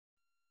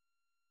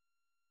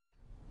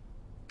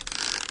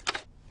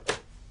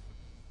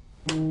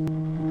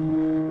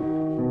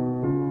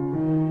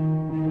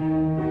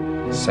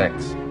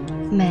Sex.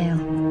 Male.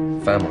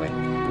 Family.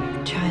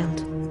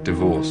 Child.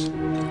 Divorce.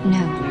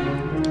 No.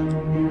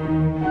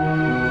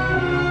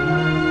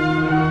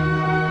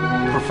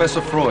 Professor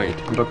Freud.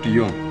 I'm Dr.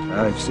 Jung.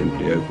 I've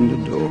simply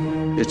opened a door.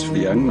 It's for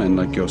young men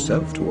like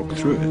yourself to walk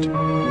through it.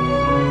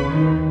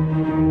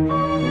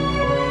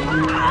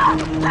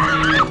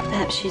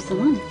 Perhaps she's the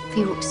one for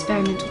your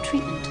experimental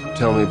treatment.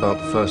 Tell me about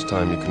the first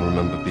time you can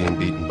remember being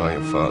beaten by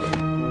your father.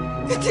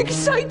 It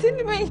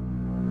excited me.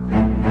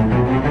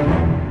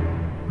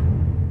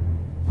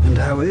 And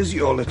how is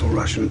your little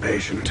Russian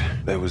patient?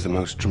 There was the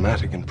most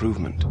dramatic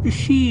improvement. Is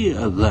she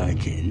a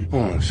virgin?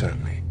 Almost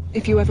certainly.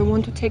 If you ever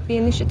want to take the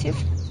initiative,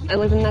 I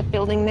live in that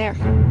building there.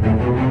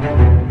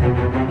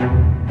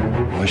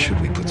 Why should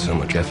we put so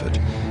much effort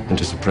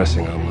into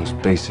suppressing our most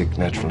basic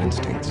natural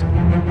instincts?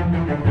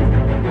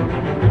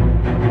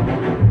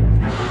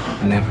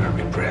 Never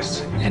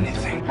repress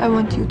anything. I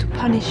want you to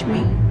punish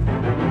me.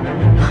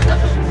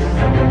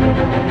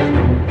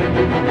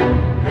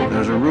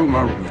 There's a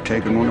rumor you've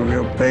taken one of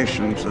your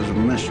patients as a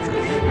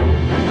mistress.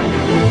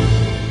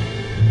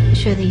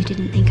 Surely you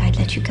didn't think I'd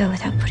let you go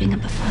without putting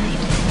up a fight.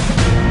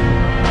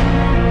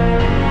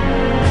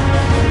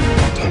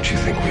 Don't you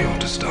think we ought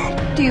to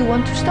stop? Do you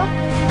want to stop?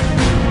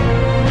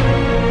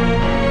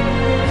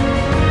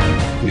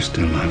 You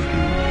still love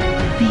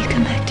him? Will you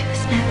come back to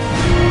us now?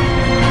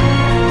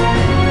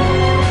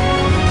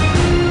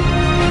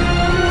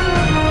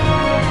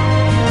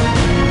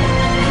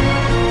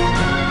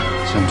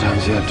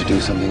 Sometimes you have to do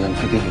something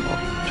unforgivable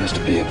just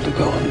to be able to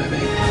go on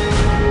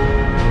living.